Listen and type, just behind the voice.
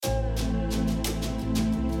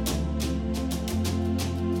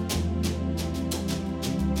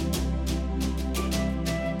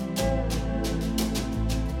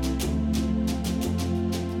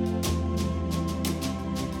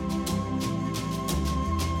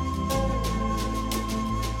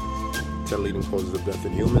10 leading causes of death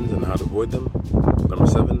in humans and how to avoid them. Number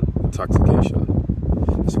 7,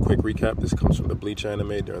 intoxication. Just a quick recap. This comes from the Bleach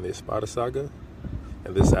anime during the Espada saga.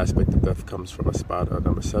 And this aspect of death comes from Espada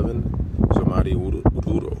number 7, Zomari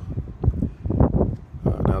Ururo.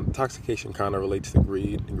 Now, intoxication kind of relates to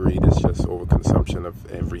greed. Greed is just overconsumption of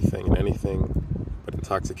everything and anything. But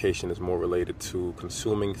intoxication is more related to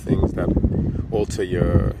consuming things that alter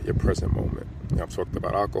your present moment. I've talked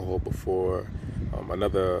about alcohol before.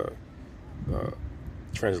 Another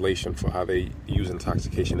translation for how they use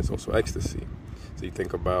intoxication is also ecstasy. So you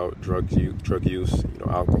think about drug use,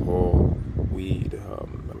 alcohol, weed.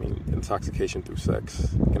 Intoxication through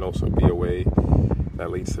sex can also be a way that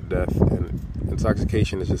leads to death. And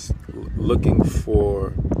intoxication is just looking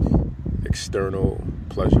for external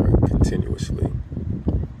pleasure continuously.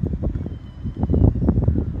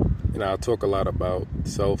 I'll talk a lot about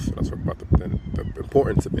self, and I'll talk about the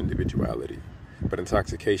importance of individuality. But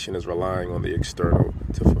intoxication is relying on the external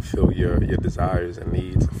to fulfill your desires and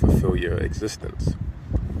needs, to fulfill your existence.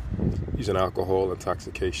 Using alcohol,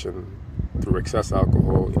 intoxication, through excess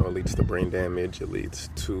alcohol, it leads to brain damage. It leads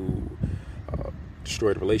to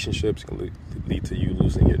destroyed relationships. It can lead to you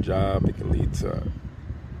losing your job. It can lead to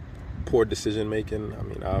poor decision making.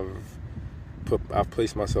 I've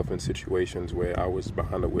placed myself in situations where I was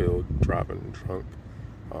behind the wheel, driving drunk.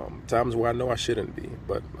 Times where I know I shouldn't be,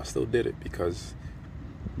 but I still did it because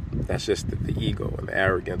that's just the ego and the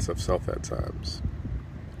arrogance of self at times.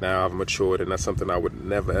 Now I've matured, and that's something I would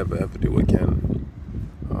never, ever, ever do again.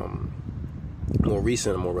 More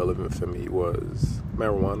recent and more relevant for me was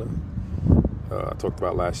marijuana. I talked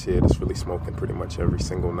about last year, just really smoking pretty much every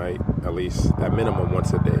single night, at least at minimum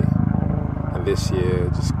once a day. And this year,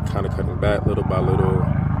 just kind of cutting back little by little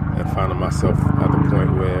and finding myself at the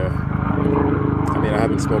point where, I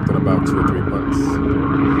haven't smoked in about 2 or 3 months.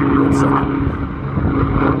 1 second.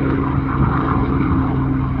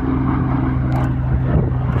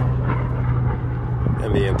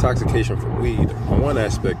 And the intoxication from weed, on one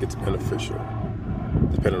aspect, it's beneficial,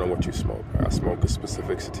 depending on what you smoke. I smoke a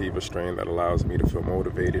specific sativa strain that allows me to feel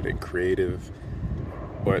motivated and creative,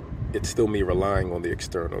 but it's still me relying on the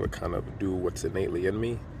external to kind of do what's innately in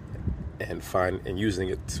me and using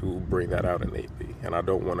it to bring that out innately. And I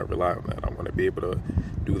don't want to rely on that. I want to be able to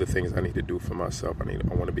do the things I need to do for myself. I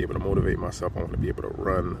want to be able to motivate myself. I want to be able to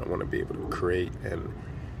run. I want to be able to create and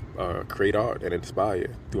create art and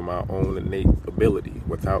inspire through my own innate ability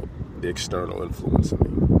without the external influence of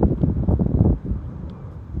me.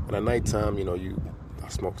 And at nighttime, I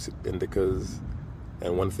smoke indicas.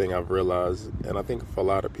 And one thing I've realized, and I think for a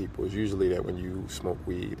lot of people, is usually that when you smoke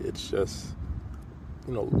weed, it's just,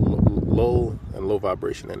 low and low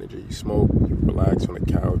vibration energy. You smoke, you relax on the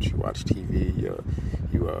couch, you watch TV, you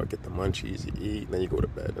get the munchies, you eat, and then you go to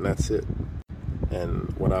bed, and that's it.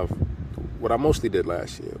 And what I mostly did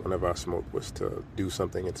last year, whenever I smoked, was to do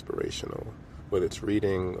something inspirational. Whether it's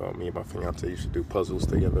reading, me and my fiance used to do puzzles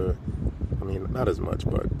together. Not as much,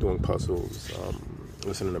 but doing puzzles,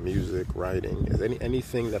 listening to music, writing,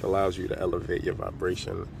 anything that allows you to elevate your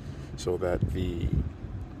vibration so that the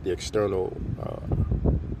external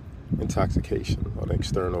intoxication or the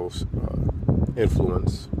external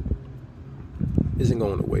influence isn't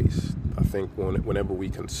going to waste. I think whenever we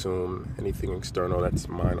consume anything external that's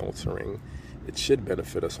mind-altering, it should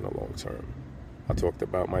benefit us in the long term. I talked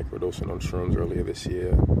about microdosing on shrooms earlier this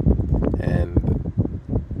year, and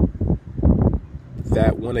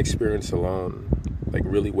that one experience alone,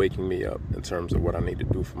 really waking me up in terms of what I need to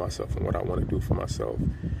do for myself and what I want to do for myself,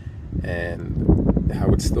 and how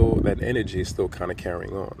that energy is still kind of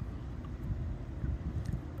carrying on.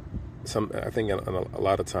 I think a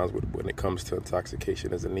lot of times when it comes to intoxication,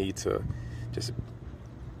 there's a need to just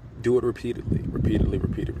do it repeatedly.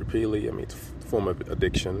 It's a form of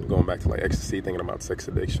addiction, going back to ecstasy, thinking about sex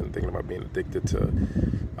addiction, thinking about being addicted to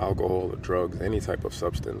alcohol or drugs, any type of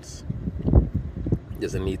substance.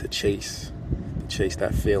 There's a need to chase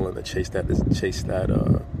that feeling, to chase that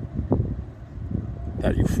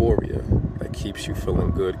euphoria that keeps you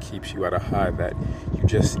feeling good, keeps you at a high that you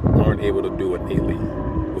just aren't able to do innately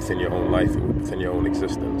within your own life and within your own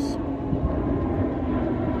existence.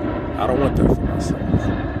 I don't want that for myself.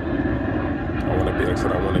 I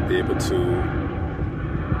want to be able to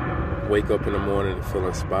wake up in the morning and feel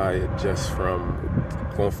inspired just from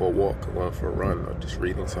going for a walk or going for a run or just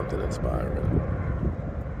reading something inspiring.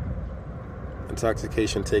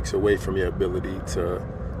 Intoxication takes away from your ability to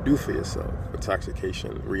do for yourself.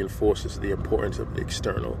 Intoxication reinforces the importance of the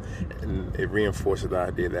external, and it reinforces the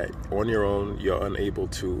idea that on your own, you're unable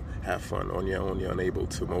to have fun. On your own, you're unable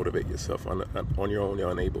to motivate yourself. On your own,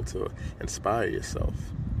 you're unable to inspire yourself.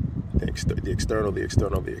 the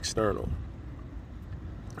external.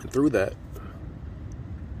 And through that,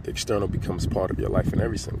 the external becomes part of your life in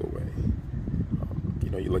every single way.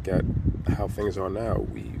 You look at how things are now.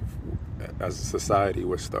 As a society,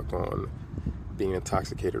 we're stuck on being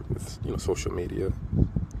intoxicated with, social media,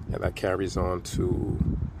 and that carries on to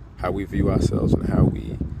how we view ourselves and how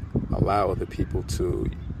we allow other people to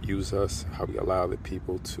use us, how we allow other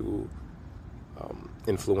people to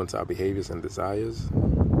influence our behaviors and desires.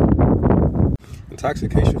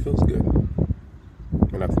 Intoxication feels good.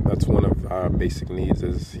 And I think that's one of our basic needs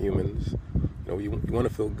as humans. You want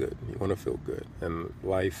to feel good. You want to feel good. And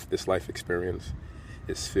this life experience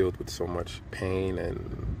is filled with so much pain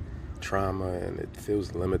and trauma, and it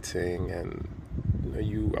feels limiting. And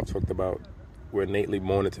I've talked about, we're innately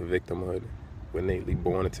born into victimhood. We're innately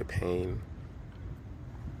born into pain.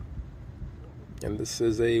 And this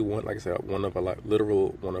is once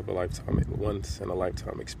in a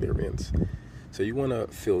lifetime experience. So you want to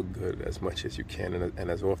feel good as much as you can and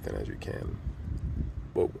as often as you can.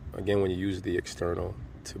 But again, when you use the external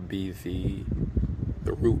to be the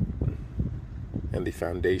root and the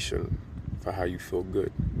foundation for how you feel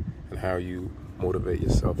good and how you motivate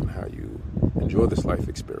yourself and how you enjoy this life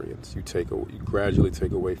experience, you gradually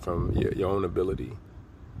take away from your own ability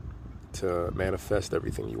to manifest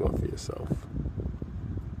everything you want for yourself.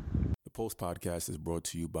 The Pulse Podcast is brought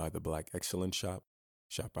to you by the Black Excellence Shop.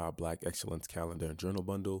 Shop our Black Excellence Calendar and Journal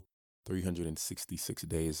Bundle, 366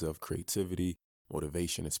 days of creativity,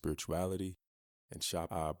 motivation, and spirituality. And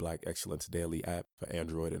shop our Black Excellence Daily app for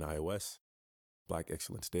Android and iOS,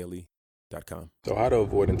 blackexcellencedaily.com. So how to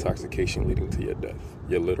avoid intoxication leading to your death,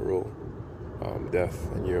 your literal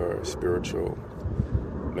death and your spiritual,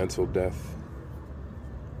 mental death.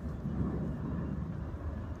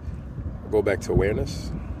 Go back to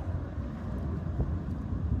awareness.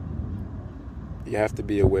 You have to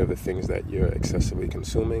be aware of the things that you're excessively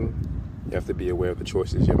consuming. You have to be aware of the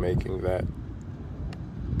choices you're making that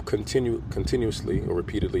continuously or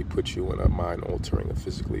repeatedly put you in a mind-altering, a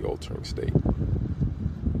physically altering state.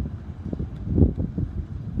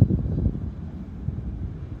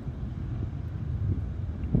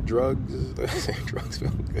 Drugs feel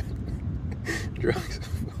good. Drugs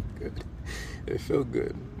feel good. They feel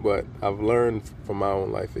good. But I've learned from my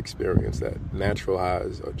own life experience that natural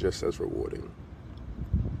highs are just as rewarding.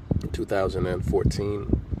 In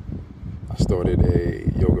 2014, I started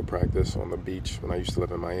a yoga practice on the beach when I used to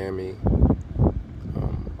live in Miami.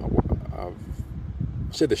 I've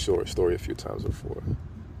shared this story a few times before.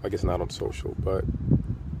 I guess not on social, but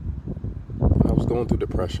I was going through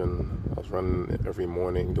depression. I was running every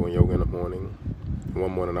morning, doing yoga in the morning. And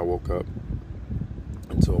one morning I woke up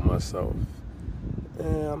and told myself,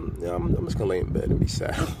 I'm just going to lay in bed and be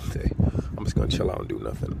sad all day. I'm just going to chill out and do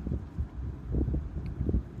nothing.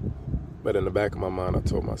 But in the back of my mind, I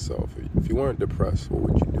told myself, if you weren't depressed, what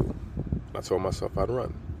would you do? And I told myself I'd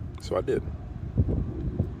run. So I did.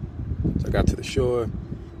 So I got to the shore,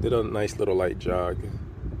 did a nice little light jog,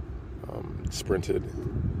 sprinted,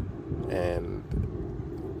 and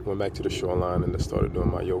went back to the shoreline and just started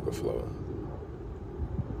doing my yoga flow.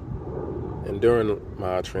 And during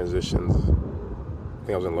my transitions, I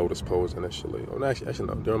think I was in lotus pose initially. Actually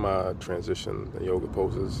no. During my transition, the yoga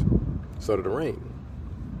poses started to rain.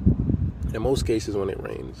 In most cases, when it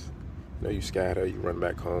rains, you scatter, you run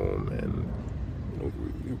back home, and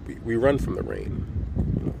we run from the rain.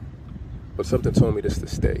 But something told me just to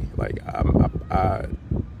stay. Like I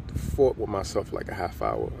fought with myself like a half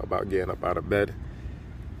hour about getting up out of bed.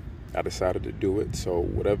 I decided to do it. So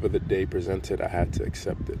whatever the day presented, I had to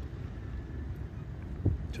accept it.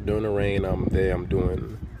 So during the rain, I'm there. I'm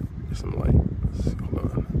doing some hold on.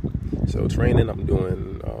 So it's raining. I'm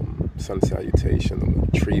doing sun salutation, I'm doing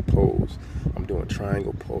tree pose, I'm doing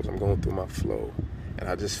triangle pose, I'm going through my flow, and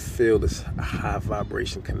I just feel this high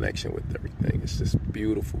vibration connection with everything. It's just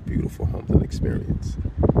beautiful, beautiful humbling experience.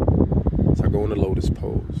 So I go into lotus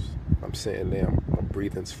pose, I'm sitting there, my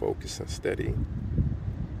breathing's focused and steady,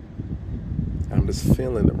 and I'm just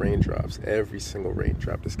feeling the raindrops, every single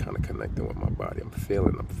raindrop just kind of connecting with my body. I'm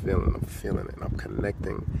feeling it, and I'm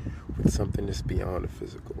connecting with something just beyond the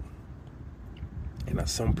physical. And at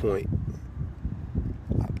some point,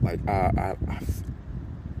 I'm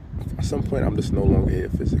just no longer here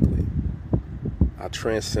physically. I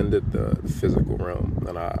transcended the physical realm,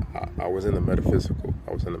 and I was in the metaphysical.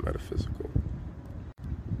 I was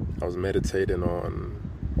meditating on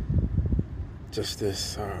just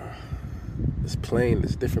this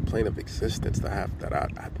different plane of existence that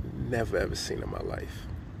I'd never ever seen in my life.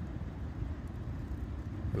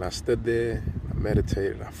 And I stood there, I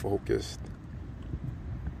meditated, I focused.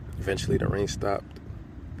 Eventually the rain stopped.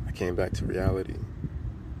 I I came back to reality.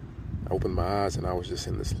 I opened my eyes and I was just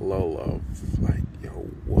in this lull of like, yo,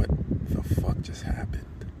 what the fuck just happened?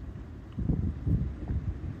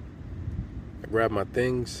 I grabbed my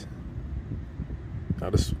things. I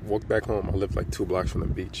just walked back home. I lived like 2 blocks from the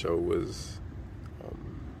beach, so it was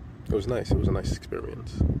nice. It was a nice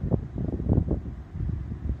experience.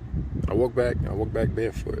 I walked back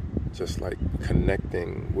barefoot, just like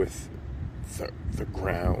connecting with the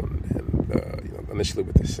ground and initially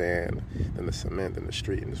with the sand, then the cement and the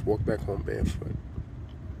street, and just walked back home barefoot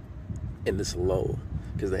in this lull,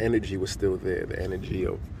 because the energy was still there, the energy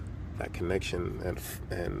of that connection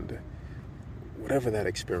and whatever that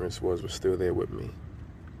experience was still there with me.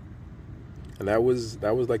 And that was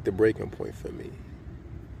like the breaking point for me.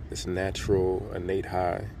 This natural, innate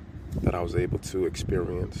high that I was able to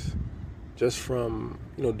experience just from,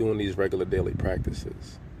 doing these regular daily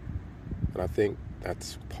practices. And I think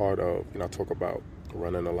that's part of, I talk about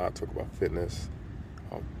running a lot, talk about fitness,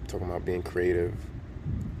 talking about being creative.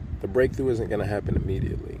 The breakthrough isn't going to happen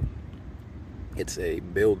immediately. It's a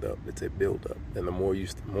build-up. And the more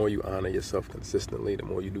you honor yourself consistently, the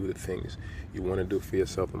more you do the things you want to do for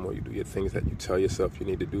yourself, the more you do your things that you tell yourself you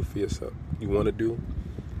need to do for yourself, you want to do,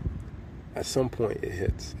 at some point it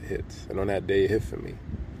hits. And on that day, it hit for me.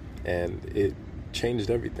 And it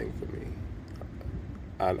changed everything for me.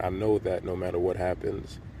 I know that no matter what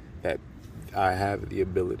happens, that I have the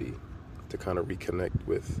ability to kind of reconnect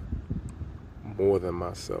with more than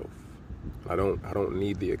myself. I don't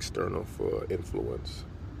need the external for influence.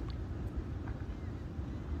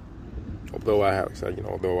 Although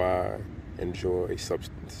I enjoy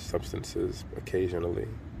substances occasionally,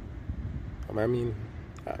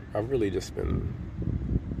 I've really just been.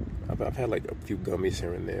 I've had like a few gummies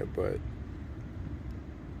here and there, but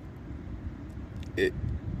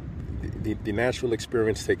the natural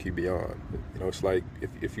experience take you beyond. It's like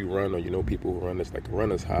if you run, or people who run, it's like a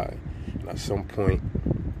runner's high, and at some point,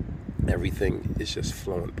 everything is just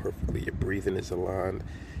flowing perfectly. Your breathing is aligned,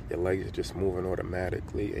 your legs are just moving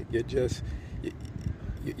automatically, and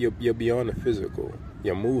you're beyond the physical.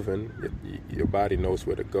 You're moving, your body knows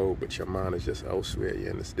where to go, but your mind is just elsewhere.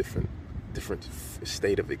 You're in this different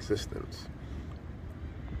state of existence.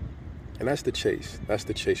 And that's the chase. That's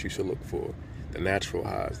the chase you should look for. The natural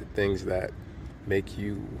highs, the things that make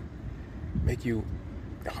you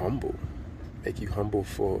humble. Make you humble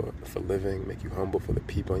for living, make you humble for the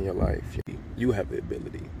people in your life. You have the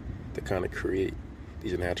ability to kind of create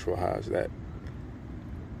these natural highs that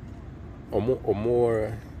are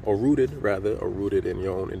rooted in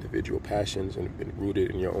your own individual passions and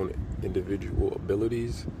rooted in your own individual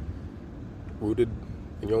abilities, rooted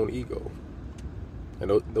in your own ego. And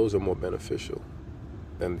those are more beneficial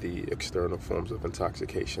than the external forms of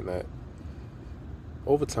intoxication that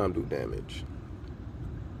over time do damage.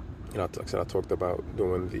 I talked about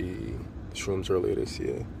doing the shrooms earlier this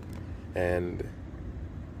year, and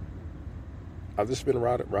I've just been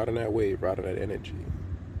riding that wave, riding that energy.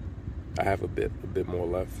 I have a bit more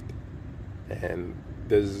left, and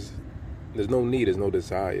there's no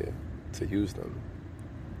desire to use them,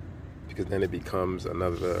 because then it becomes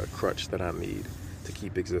another crutch that I need to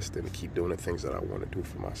keep existing, to keep doing the things that I want to do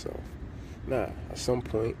for myself. At some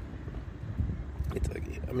point, it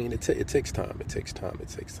takes time. It takes time.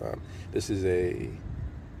 This is a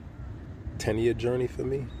 10-year journey for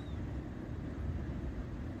me.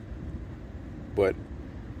 But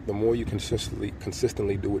the more you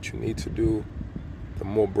consistently do what you need to do, the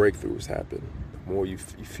more breakthroughs happen. The more you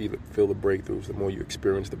feel the breakthroughs, the more you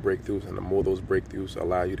experience the breakthroughs, and the more those breakthroughs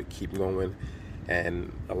allow you to keep going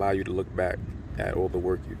and allow you to look back at all the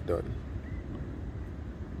work you've done.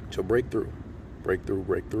 So breakthrough.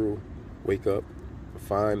 Wake up.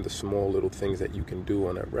 Find the small little things that you can do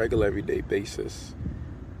on a regular, everyday basis.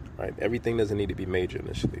 Right? Everything doesn't need to be major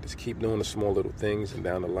initially. Just keep doing the small little things, and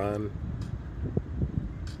down the line,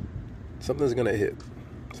 something's gonna hit.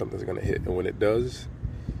 And when it does,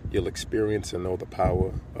 you'll experience and know the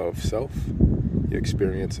power of self. You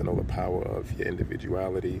experience and know the power of your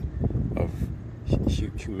individuality, of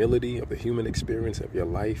humility, of the human experience, of your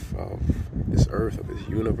life, of this earth, of this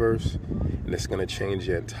universe. And it's going to change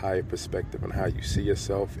your entire perspective on how you see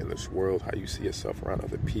yourself in this world, how you see yourself around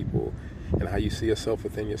other people, and how you see yourself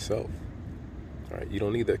within yourself. All right? You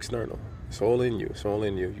don't need the external. It's all in you.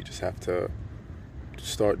 You just have to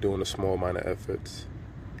start doing the small, minor efforts.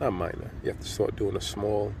 Not minor. You have to start doing the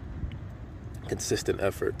small, consistent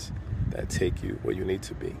efforts that take you where you need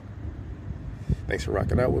to be. Thanks for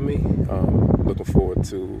rocking out with me. Looking forward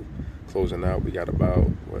to closing out. We got about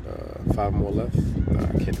 5 more left.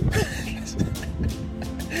 I can't do that.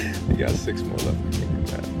 We got 6 more left. I can't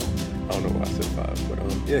do that. I don't know why I said 5, but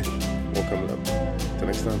yeah, more coming up. Till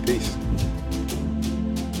next time, peace.